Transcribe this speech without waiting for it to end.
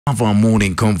have our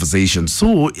morning conversation.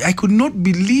 So I could not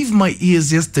believe my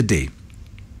ears yesterday.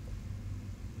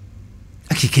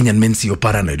 Aki Kenyan men see your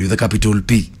paranoid with a capital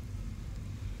P.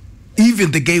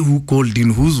 Even the guy who called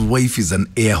in, whose wife is an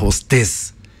air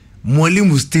hostess,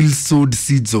 Mwalimu still sowed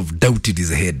seeds of doubt in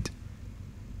his head.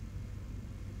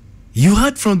 You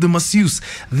heard from the masseuse,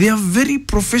 they are very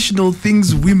professional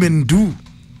things women do.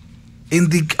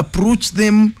 And they approach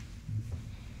them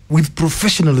with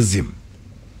professionalism.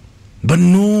 But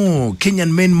no,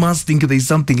 Kenyan men must think there is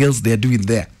something else they are doing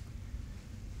there.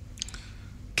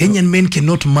 Kenyan men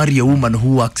cannot marry a woman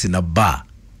who works in a bar.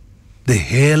 The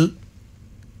hell?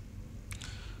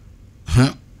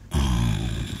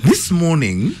 This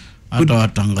morning, hata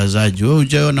watangazaji, wewe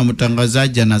ujaona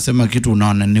mtangazaji anasema kitu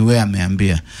unaona ni wewe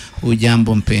ameambia.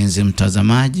 Ujambo mpenzi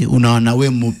mtazamaji, unaona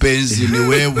wewe mpenzi ni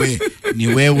wewe, ni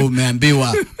wewe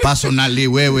umeambiwa personally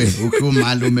wewe ukiwa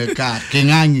mahali umekaa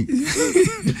kinganyi.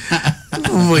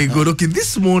 Oh my God. Okay,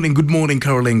 this morning, good morning,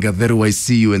 Caroline Gatheru. I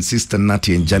see you, and Sister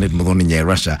Nati and Janet Modoni in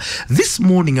Russia. This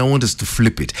morning, I want us to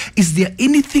flip it. Is there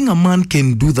anything a man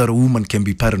can do that a woman can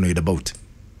be paranoid about?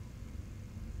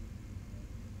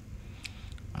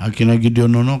 Akina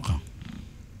Gideon Onoka,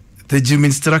 the gym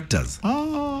instructors.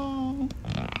 Oh.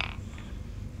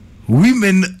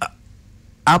 Women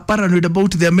are paranoid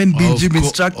about their men being gym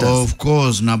instructors. Of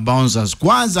course, na bouncers.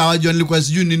 Kwanza wajua nilikuwa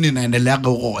sijui nini naendeleaga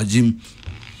huko kwa gym.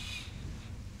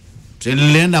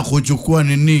 Nilienda kuchukua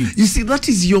nini? You see, that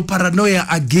is your paranoia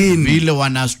again. Vile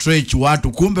wana stretch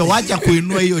watu, kumbe wacha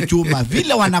kuinua hiyo chuma.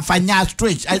 Vile wanafanya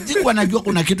stretch. I think wanajua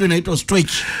kuna kitu inaitwa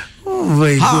stretch. Oh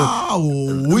my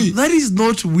God. That is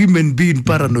not women being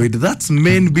paranoid. That's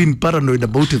men being paranoid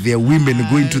about their women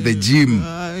going to the gym.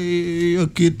 Hiyo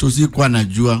kitu sikuwa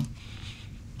najua.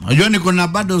 Najua niko na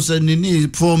bado nini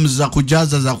forms za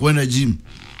kujaza za kwenda gym.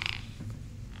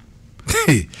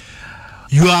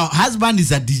 Your husband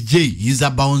is a DJ, he's a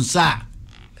bouncer.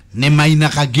 Ne Maina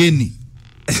Kageni.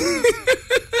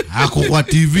 Ako kwa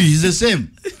TV, he's the same.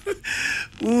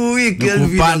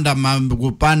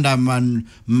 Kupanda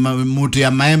mutu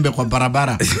ya maembe kwa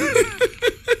barabara.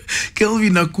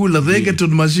 Kelvin Akula, the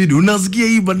Egerton machine. Unasikia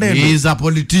hii maneno? He is a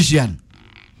politician.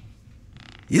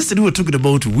 Yesterday we were talking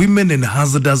about women and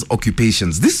hazardous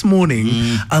occupations. This morning,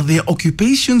 are there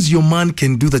occupations your man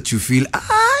can do that you feel,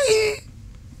 aye?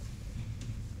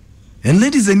 And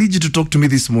ladies, I need you to talk to me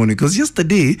this morning, because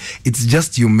yesterday, it's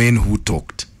just you men who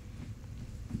talked.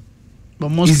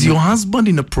 Is your husband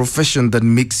in a profession that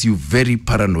makes you very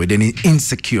paranoid and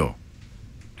insecure?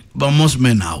 But most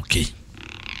men are okay.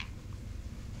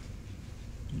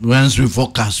 Once we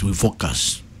focus, we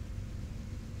focus.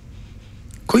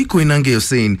 Koiko Inange, you're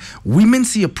saying, women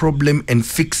see a problem and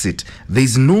fix it. There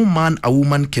is no man a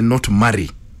woman cannot marry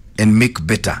and make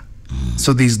better.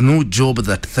 So there is no job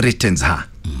that threatens her.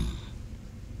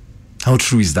 How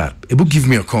true is that? Ebu, give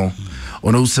me a call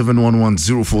on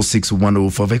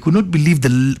 0711-046-105. I could not believe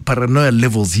the paranoia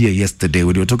levels here yesterday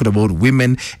when you were talking about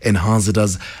women and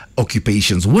hazardous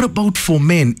occupations. What about for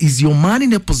men? Is your man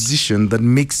in a position that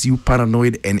makes you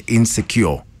paranoid and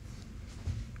insecure?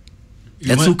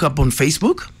 Let's look up on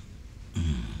Facebook.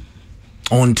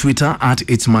 On Twitter, at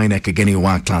It's Maina Kageni,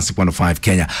 World Classic 105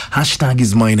 Kenya. Hashtag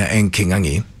is Maina and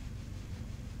Kingangi.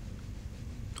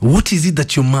 What is it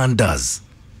that your man does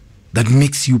that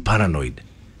makes you paranoid?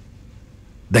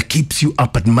 That keeps you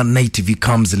up at night if he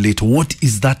comes late? What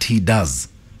is that he does?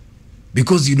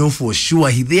 Because you know for sure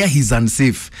he's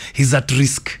unsafe. He's at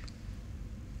risk.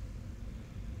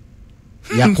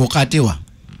 Ya kukatiwa.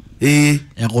 Ya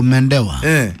kumendewa.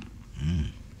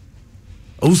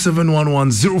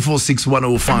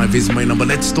 0711-046-105 is my number.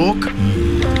 Let's talk.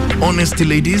 Honesty,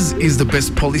 ladies, is the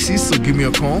best policy. So give me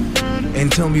a call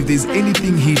and tell me if there's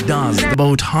anything he does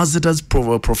about hazardous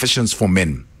professions for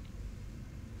men.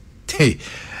 Hey,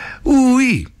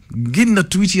 getting a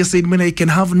tweet here saying, man, I can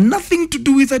have nothing to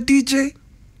do with a DJ,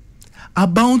 a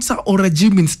bouncer, or a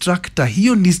gym instructor.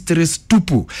 Hiyo ni stress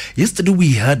tupu. Yesterday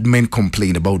we heard men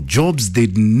complain about jobs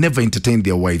they'd never entertained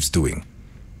their wives doing.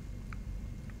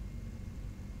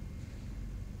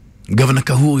 Governor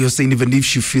Kahu, you're saying even if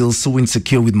she feels so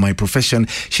insecure with my profession,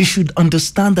 she should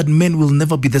understand that men will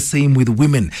never be the same with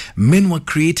women. Men were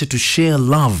created to share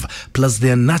love, plus they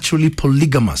are naturally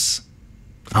polygamous.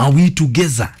 Are we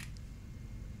together?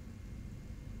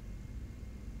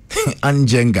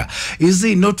 Anjenga, you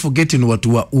say not forgetting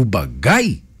watu wa Uber.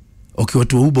 Guy, okay,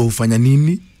 watu wa Uber hufanya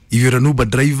nini? If you're an Uber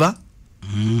driver,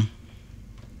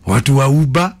 watu wa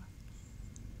Uber,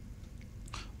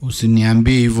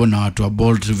 usiniambie hivyo na watu wa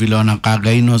Bolt vile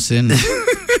wanakaga innocent.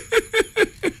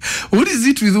 What is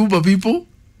it with Uber people?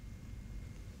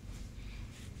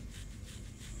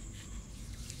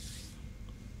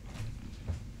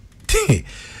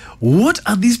 What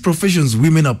are these professions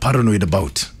women are paranoid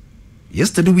about?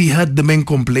 Yesterday we heard the men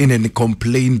complain, and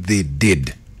complain they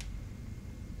did.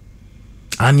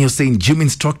 And you're saying gym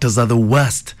instructors are the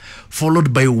worst,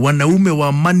 followed by wanaume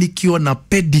wa manicure na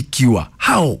pedicure.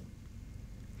 How?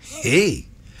 Hey,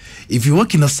 if you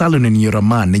work in a salon and you're a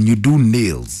man and you do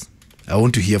nails, I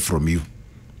want to hear from you.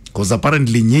 Because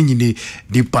apparently nyinyi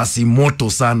ni pasimoto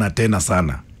sana tena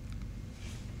sana.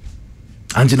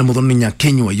 Angela Mudhoni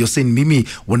Nyakenywa, you're saying mimi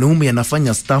wanaume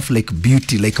yanafanya stuff like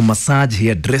beauty, like massage,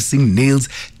 hair dressing, nails,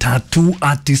 tattoo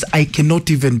artist. I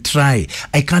cannot even try.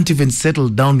 I can't even settle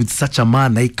down with such a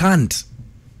man. I can't.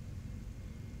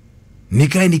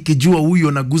 Nikae nikijua huyo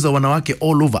anaguza wanawake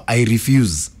all over. I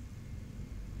refuse.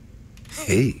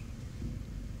 Hey.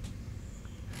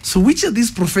 So which are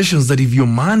these professions that if your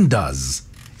man does,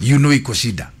 you know iko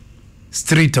shida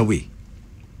straight away?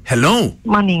 Hello.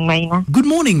 Morning, Maina. Good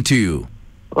morning to you.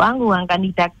 Wangu wanga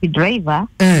ni taxi driver.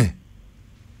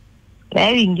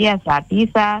 Leo ingia saa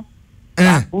 9, saa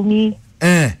 10.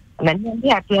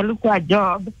 Ananiambia ati alikuwa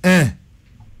job.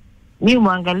 Mimi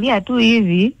muangalia tu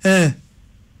hivi.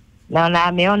 Naona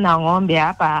ameona ng'ombe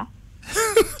hapa.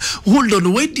 Hold on,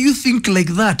 why do you think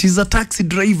like that? He's a taxi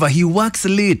driver. He works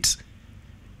late.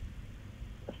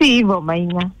 Si hivyo,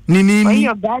 Maina. Nini? Kwa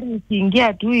hiyo gari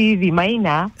ikiingia tu hivi,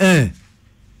 Maina.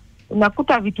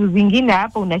 Unakuta vitu zingine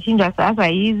hapo unashindwa sasa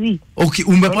hizi. Okay,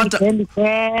 umepata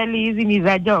kweli hizi ni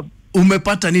za job.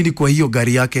 Umepata nini kwa hiyo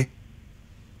gari yake?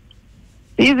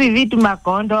 Hizi vitu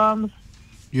condoms.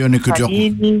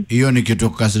 Hiyo ni kitu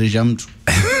kukasirisha mtu.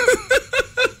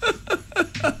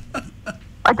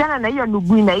 Achana na hiyo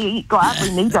nuguina iko hapo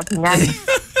inaitwa kinyani.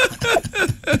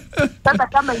 Sasa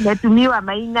kama imetumiwa,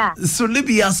 Maina. So let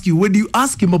me ask you, when you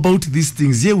ask him about these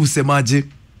things, ye usemaje?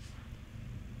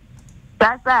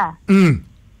 Sasa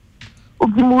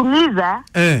ukimuuliza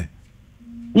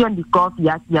hiyo ni kofi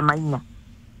ya Maina.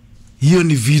 Hiyo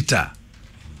ni vita.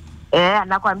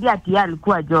 Anakuambia ati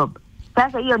alikuwa job.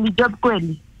 Sasa hiyo ni job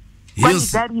kweli? Kwani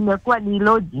gari imekuwa ni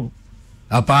lodging?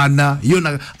 Hapana,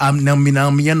 hiyo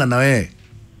naaminiana na wewe.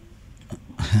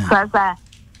 Sasa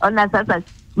ona sasa,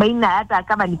 Maina, hata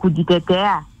kama ni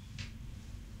kujitetea,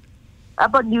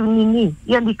 hapo ni nini?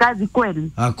 Hiyo ni kazi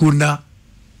kweli? Hakuna.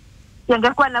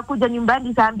 Yangekuwa nakuja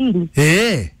nyumbani saa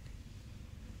 2.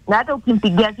 Na hata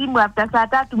ukimpigia simu after saa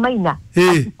 3, Maina,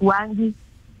 asikuangi.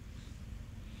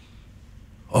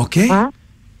 Okay.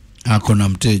 Hakuna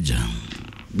mteja.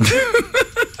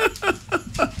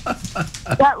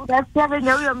 Unasikia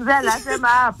venye huyo mzee anasema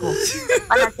hapo?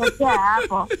 Anachekea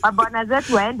hapo. Mabwana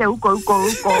zetu waende huko.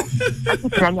 Sisi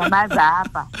tunanyamaza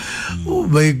hapa. Oh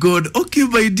my God. Okay,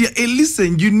 my dear. Hey,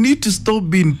 listen, you need to stop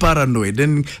being paranoid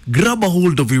and grab a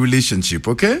hold of your relationship,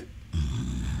 okay?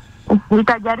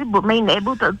 Nitajaribu, Maina.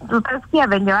 Hebu tutasikia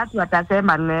venye watu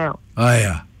watasema leo.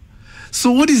 Aya.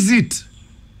 So what is it?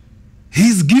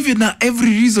 He's given her every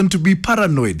reason to be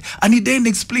paranoid. And he didn't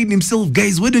explain himself.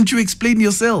 Guys, why don't you explain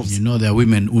yourselves? You know, there are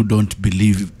women who don't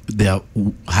believe their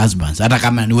husbands. Hata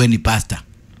kama ni wewe ni pastor.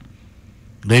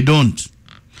 They don't.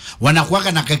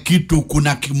 Wanakuwaka na kitu,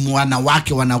 kuna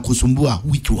wanawake wanakusumbua.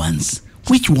 Which ones?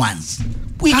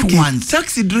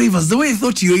 Taxi drivers, the way I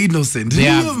thought you were innocent. They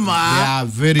are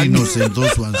very innocent,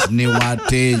 those ones. Ni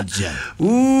wateja.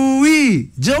 Oui,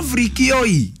 Geoffrey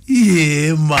Kioi.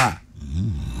 Yeah,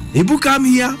 Ibu, come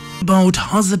here. About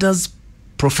hazardous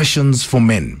professions for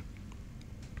men.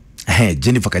 Hey,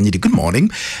 Jennifer Kanyidi, good morning.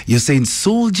 You're saying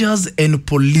soldiers and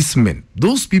policemen.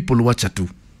 Those people wacha tu.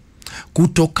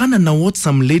 Kutokana na what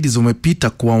some ladies umepita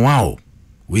kwa wao,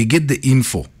 we get the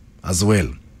info as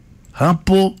well.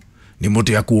 Hapo ni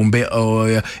moto ya kuombea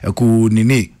ya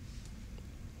kunini,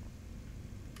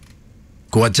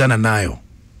 kuachana nayo,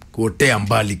 kuotea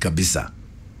mbali kabisa.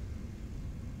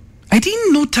 I didn't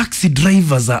know taxi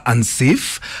drivers are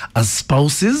unsafe as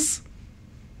spouses.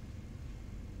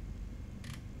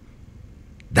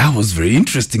 That was very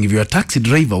interesting. If you're a taxi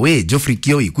driver, we Geoffrey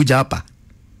Kioi, kuja hapa.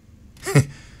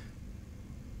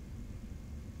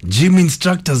 Gym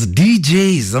instructors,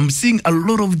 DJs. I'm seeing a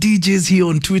lot of DJs here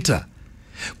on Twitter.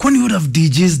 Kwani what have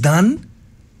DJs done?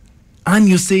 And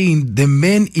you're saying the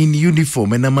men in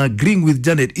uniform, and I'm agreeing with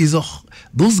Janet, is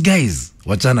those guys,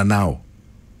 wachana now.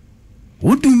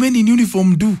 What do men in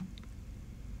uniform do?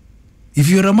 If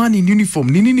you're a man in uniform,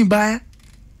 nini mbaya?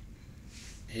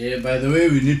 By the way,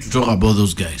 we need to talk about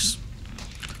those guys.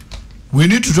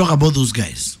 Men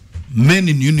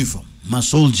in uniform, my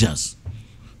soldiers,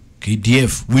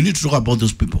 KDF. We need to talk about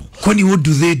those people. Kwani what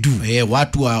do they do?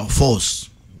 Watu wa force.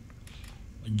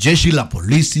 Jeshi la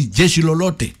polisi, jeshi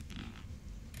lolote.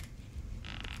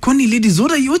 Kwani ladies,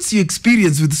 what's your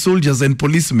experience with soldiers and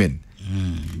policemen?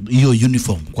 hiyo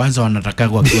uniform. Kwanza wanataka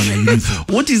wakiwa na uniform.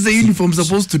 What is the uniform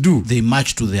supposed to do? They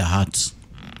march to their hearts.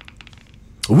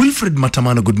 Wilfred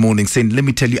Matamano, good morning, saying, let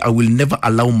me tell you, I will never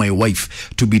allow my wife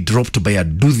to be dropped by a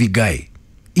doodhy guy,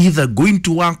 either going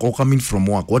to work or coming from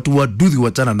work. Watu wa doodhy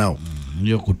wachana now.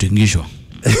 Ndio kutingishwa.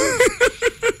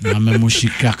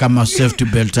 Amemushika kama safety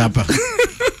belt hapa.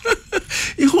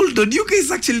 Hold on, you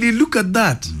guys actually look at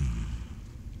that.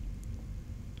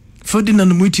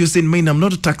 Ferdinand Mwiti, saying, Main, I'm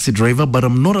not a taxi driver, but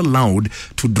I'm not allowed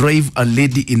to drive a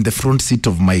lady in the front seat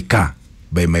of my car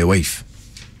by my wife.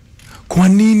 Kwa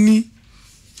nini?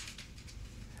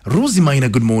 Rosie Maina,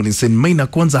 good morning, saying, Maina,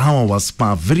 kwanza hawa wa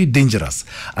spa, very dangerous.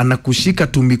 Anakushika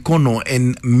tu mikono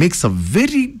and makes a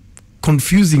very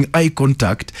confusing eye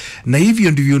contact. Na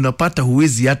hivyo ndivyo unapata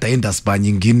huwezi hata enda spa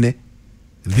nyingine.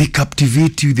 They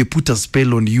captivate you, they put a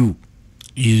spell on you.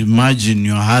 Imagine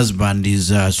your husband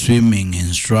is a swimming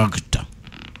instructor.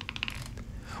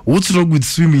 What's wrong with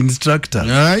swimming instructor?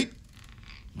 Right?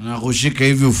 Anakushika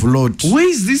hivi float. Where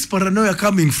is this paranoia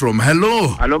coming from? Hello?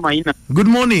 Hello Maina. Good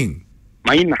morning.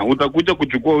 Maina, utakuja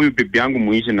kuchukua huyu bibi yangu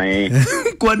muishi na yeye.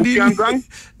 Kwa nini?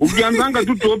 Ukianzanga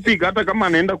tu topic hata kama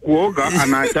anaenda kuoga,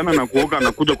 anaachana na kuoga,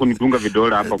 anakuja kunitunga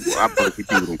vidole hapa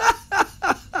sitting room.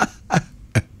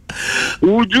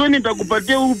 Ujue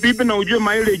nitakupatia huyu bibi na ujue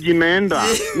mileage imeenda.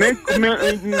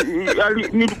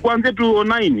 Ni kuanzia tu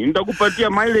 9, nitakupatia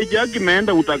mileage yake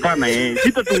imeenda, utakaa na yeye.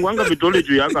 Sitatungwanga vidole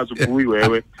juu yako asubuhi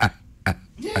wewe.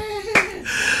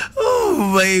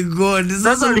 Oh my God.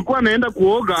 Sasa alikuwa anaenda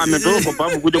kuoga, ametoka kwa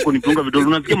babu kuja kunitunga vidole.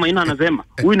 Unasikia Maina anasema,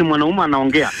 huyu ni mwanaume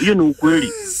anaongea. Hiyo ni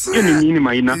ukweli. Hiyo ni nini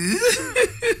Maina?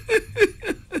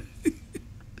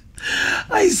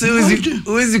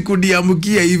 Uwezi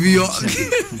kudiamukia hivyo.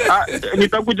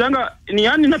 Nitakujanga,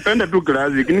 yani napenda tu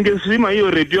classic. Ningesema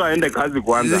hiyo radio aende kazi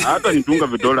kwanza. Hata nitunga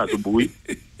vidole asubuhi.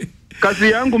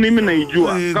 Kazi yangu mimi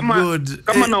naijua.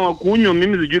 Kama na wakunywa,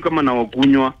 mimi sijui kama na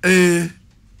wakunywa.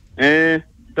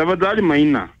 Tafadhali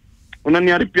Maina.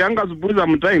 Unaniaripianga asubuhi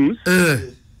sometimes.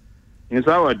 Ni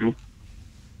sawa tu.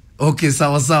 Okay,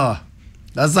 sawa.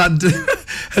 Asante.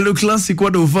 Hello Classic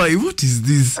 105. What is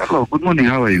this? Hello, good morning.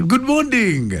 How are you? Good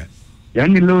morning.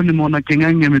 Yani leo nimeona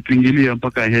Kengangi ametuingilia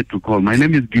mpaka I had to call. My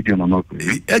name is Gideon Anoko.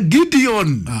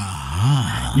 Gideon.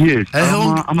 Yes,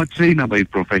 I'm a trainer by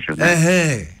profession.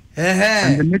 And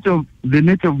the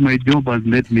nature of my job has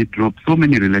let me drop so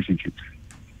many relationships.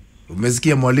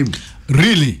 Umesikia mwalimu?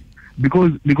 Really?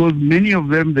 Because many of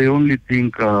them, they only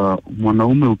think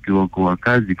mwanaume ukiwa kwa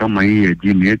kazi kama hii ya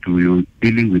gym yetu, you're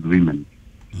dealing with women.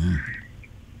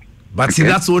 But okay. See,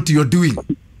 that's what you're doing.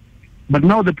 But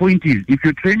now the point is, if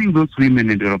you're training those women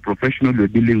and you're a professional, you're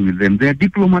dealing with them, they're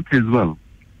diplomats as well.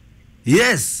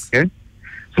 Yes. Okay?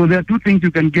 So there are two things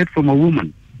you can get from a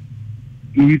woman.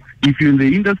 If you're in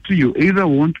the industry, you either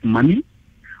want money,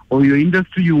 or your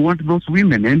industry, you want those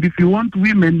women. And if you want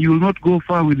women, you will not go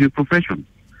far with your profession.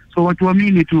 So what do I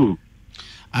mean too?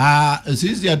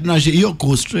 Sisi hatuna hiyo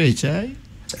co-stretch, eh?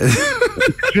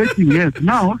 Stretching, yes.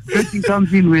 Now, stretching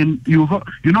comes in when you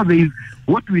know, there is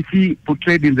what we see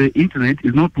portrayed in the internet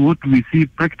is not what we see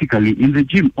practically in the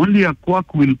gym. Only a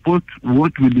quack will post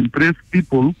what will impress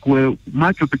people kwa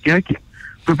macho peke yake.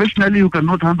 Professionally, you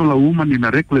cannot handle a woman in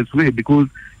a reckless way because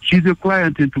she's your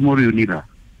client and tomorrow you need her.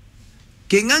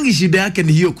 Kengangi shida yake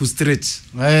ni hiyo kustretch.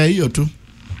 Hiyo tu.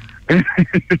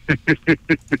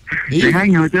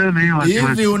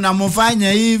 Hivi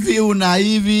unamufanya hivi una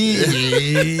hivi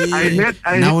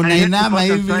na unainama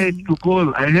hivi.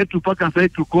 I had to pack aside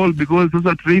to call because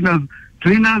those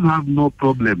trainers have no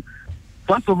problem.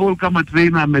 First of all, kama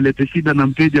trainer ameleta shida na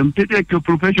mteja akiwa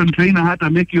professional trainer hata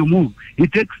make you move.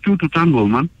 It takes two to tangle,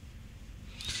 man.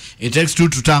 It takes two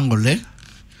to tangle, eh?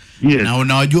 Yes. Na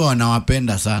unawajua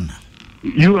wanawapenda sana.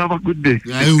 You have a good day.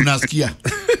 Unasikia?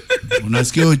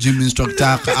 Unasikia gym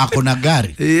instructor ako na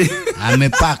gari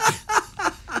amepack.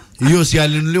 Hiyo si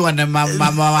alinuliwa na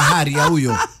mama wa hari ya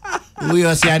huyo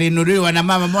si alinuliwa na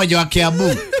mama moja wa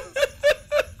Kiabu.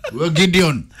 Wewe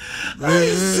Gideon,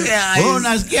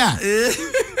 unasikia?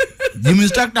 Gym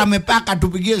instructor amepack,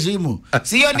 atupigie simu.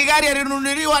 Sio ni gari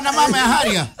alinuliwa na mama ya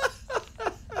haria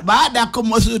baada ya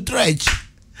kumstretch.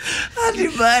 Hadi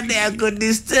baada ya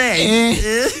kudistretch.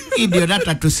 Ndio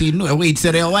hata tusinue. Wait,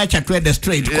 sere wacha twende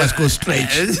straight kwa school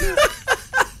stretch.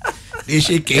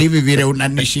 Nishike hivi vile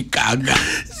unanishikaga.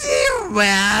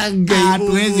 Simanga.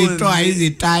 Hatuwezi toa hizi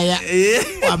taya.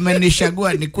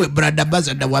 Wamenishagua nikuwe brother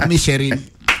bazada wa Michelin.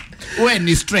 We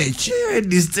ni stretch.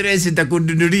 Ni stretch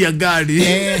itakununulia gari.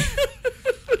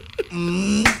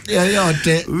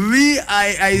 Yoyote.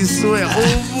 I swear,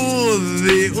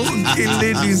 the okay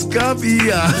ladies come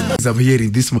here. I'm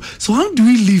hearing this. So how do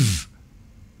we live?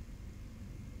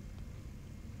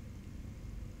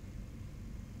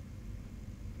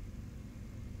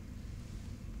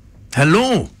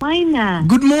 Hello. Maina.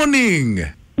 Good morning.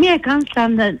 Me I can't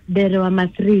stand the Derewama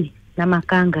 3 na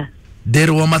Makanga.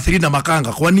 Derewama 3 na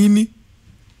Makanga. Kwa nini?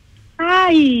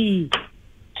 Ai.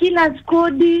 Kila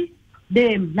skodi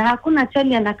dem na hakuna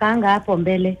chali anakaanga hapo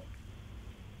mbele.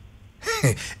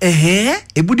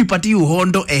 Ebu nipatie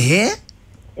uhondo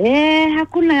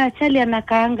Hakuna chali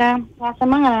anakaanga.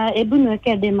 Wasamanga ebu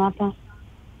niwekea dem hapa.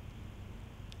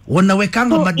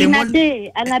 Wanawekanga So, mademo. ina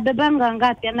day, anabebanga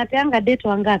ngapi? Anapeanga date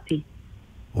wangapi?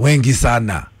 Wengi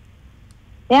sana.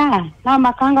 Yeah, na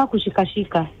Makanga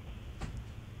kushikashika.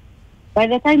 By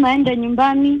the time aende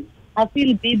nyumbani, I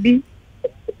feel bibi.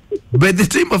 By the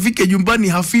time afike nyumbani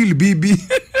hafeel bibi.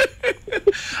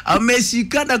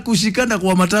 Ameshikana kushikana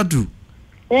kwa matatu.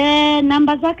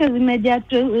 Namba zake zimejaa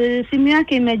tu, simu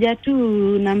yake imejaa tu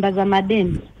namba za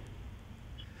madeni.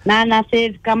 Na ana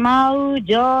save Kamau,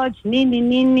 George,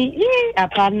 nini.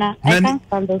 Hapana. I can't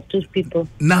stand those two people.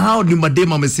 Na hao ni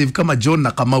madema amesave kama John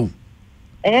na Kamau.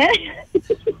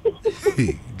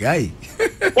 Guy.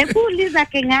 Uliza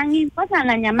Kengangi, mbona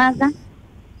ananyamaza?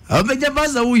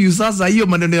 Amejabaza huyu sasa, hiyo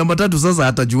maneno ya matatu sasa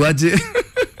atajuaje?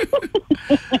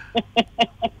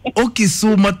 Okay,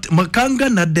 so Makanga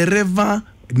na dereva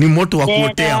ni moto wa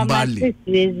kuotea mbali.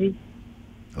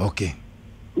 Okay.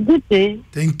 Good day.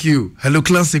 Thank you. Hello,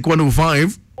 Classic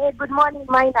 105. Hey, good morning,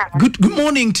 Maina. Good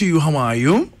morning to you. How are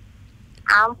you?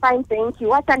 I'm fine, thank you.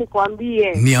 Wacha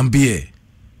nikwambie. Niambie.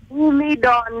 Mimi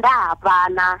donda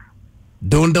hapana.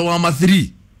 Donda wa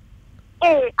mathiri.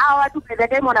 Hawa watu by the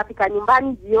time wanafika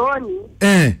nyumbani jioni.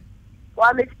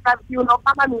 Wamefika viuno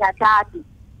kama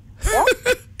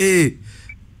 300.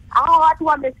 Hawa watu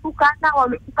wamesukana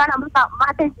mpaka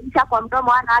mate kisha kwa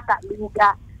mdomo hana hata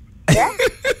lugha.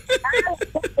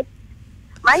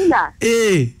 Maina.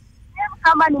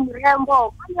 Kama ni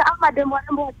mrembo, ama demo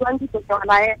rembo watu wangi toka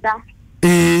wanaenda.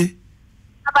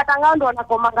 Napata ndo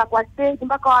wanakomanga kwa stage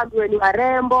mpaka waambiwe ni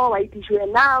warembo, waitishwe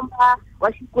namba,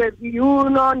 washikwe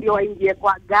viuno ndio waingie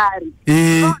kwa gari.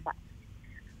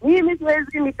 Mimi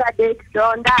siwezi nikadate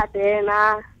donda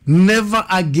tena. Never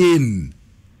again.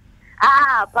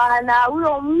 Hapana,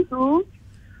 huyo mtu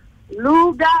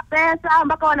lugha, pesa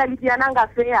mpaka wanalipiananga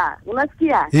fare.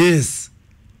 Unasikia? Yes.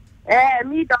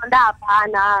 Mi donda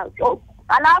hapana.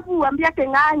 Alafu ambia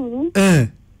Kenganyi.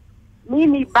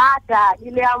 Mimi bata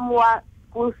iliamua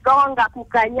kusonga,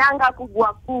 kukanyanga,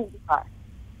 kugwa.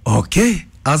 Okay,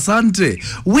 asante.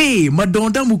 We,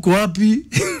 madonda mko wapi?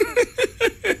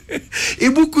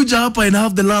 Ibu kuja hapa and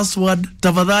have the last word,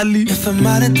 tafadhali. If I'm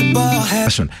out at the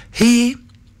ball, hey,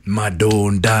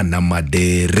 madonda na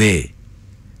madere.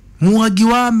 Mwagi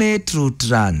wa Metro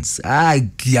Trans.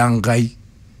 Kiangai.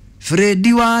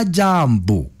 Freddy wa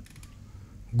Jambo.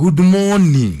 Good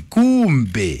morning.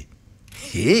 Kumbe.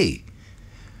 Hey.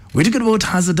 We're talking about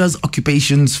hazardous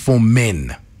occupations for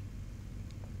men.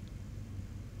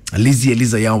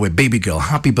 Eliza Yawe, baby girl,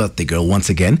 happy birthday girl once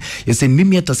again. You say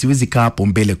mimi hata siwezi kaa hapo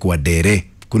mbele kwa dere.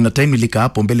 Kuna time nilikaa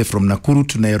hapo mbele from Nakuru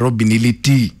to Nairobi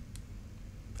niliti.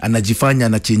 Anajifanya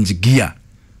ana change gear.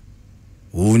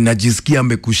 Unajisikia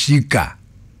amekushika.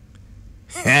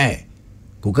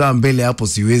 Kukaa mbele hapo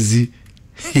siwezi.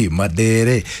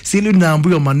 Madere. Sili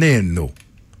naambiwa maneno.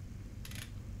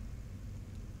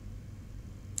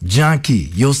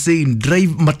 Jackie, you're saying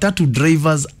matatu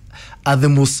drivers are the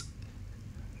most...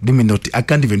 I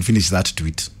can't even finish that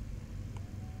tweet.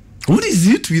 What is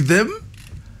it with them?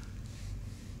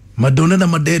 Madonna na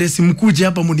madere simkuje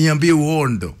hapa muniambie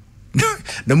uondo.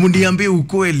 Na muniambie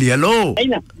ukweli. Hello.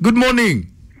 Good morning.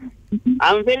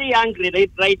 I'm very angry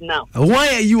right now. Why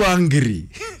are you angry?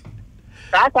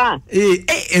 Sasa.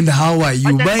 And how are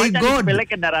you? My God.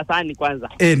 Nipeleke darasani kwanza.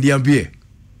 Niambie.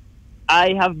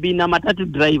 I have been a matatu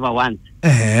driver once.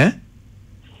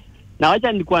 Na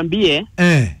wacha nikwambie.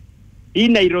 Hii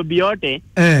Nairobi yote.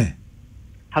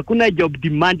 Hakuna job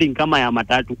demanding kama ya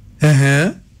matatu.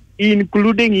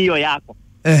 Including hiyo yako.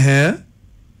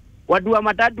 Watu wa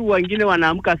matatu wengine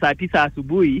wanaamka saa 9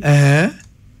 asubuhi.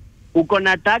 Uko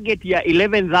na target ya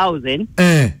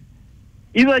 11,000.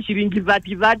 Hizo shilingi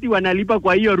 30 wanalipa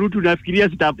kwa hiyo route, unafikiria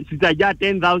sitajaa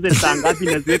 10,000 saa ngapi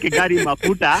na ziweke gari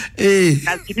mafuta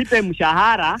na sikilipe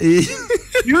mshahara.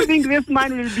 You think this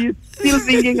man will be still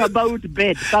thinking about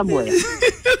bed somewhere?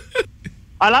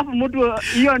 Alafu mtu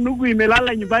hiyo nugu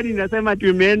imelala nyumbani inasema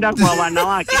tumeenda kwa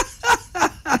wanawake.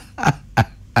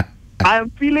 I am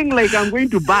feeling like I'm going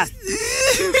to burst.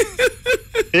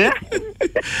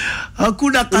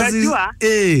 Hakuna kazi.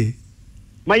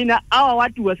 Maina, hawa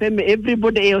watu waseme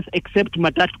everybody else except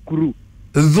matatu crew.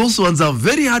 Those ones are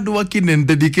very hard working and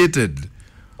dedicated.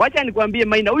 Wacha nikwambie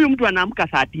Maina, huyu mtu anaamka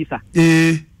saa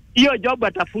 9. Hiyo job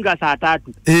atafunga saa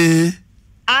 3.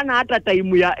 ana hata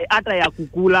time ya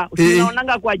kukula.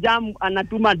 Unaonanga kwa jam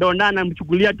anatuma donda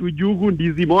anamchukulia tujugu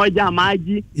ndizi moja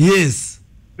maji. Yes.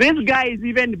 This guy is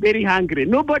even very hungry.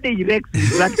 Nobody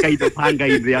erects that kind of hunger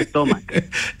in their stomach.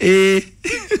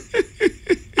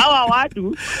 Hawa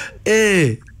watu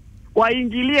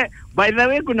waingilie. By the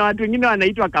way, kuna watu wengine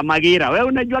wanaitwa Kamagira. Wewe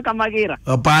unajua Kamagira?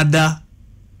 Hapana.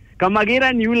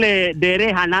 Kamagira ni yule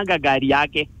dere hananga gari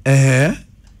yake.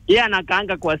 Yeye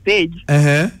anakaanga kwa stage.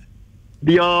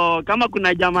 Ndio kama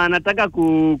kuna jamaa anataka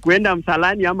kuenda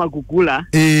msalani ama kukula.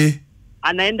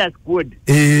 Anaenda squad.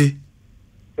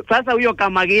 Sasa huyo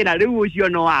Kamagira leo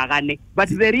usiona wagane. But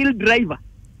the real driver,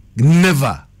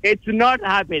 never. It's not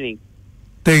happening.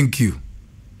 Thank you.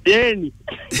 Deni.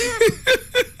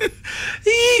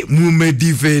 Mume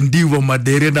defendiwa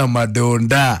madere na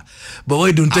madonda. But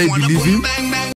why don't I believe him?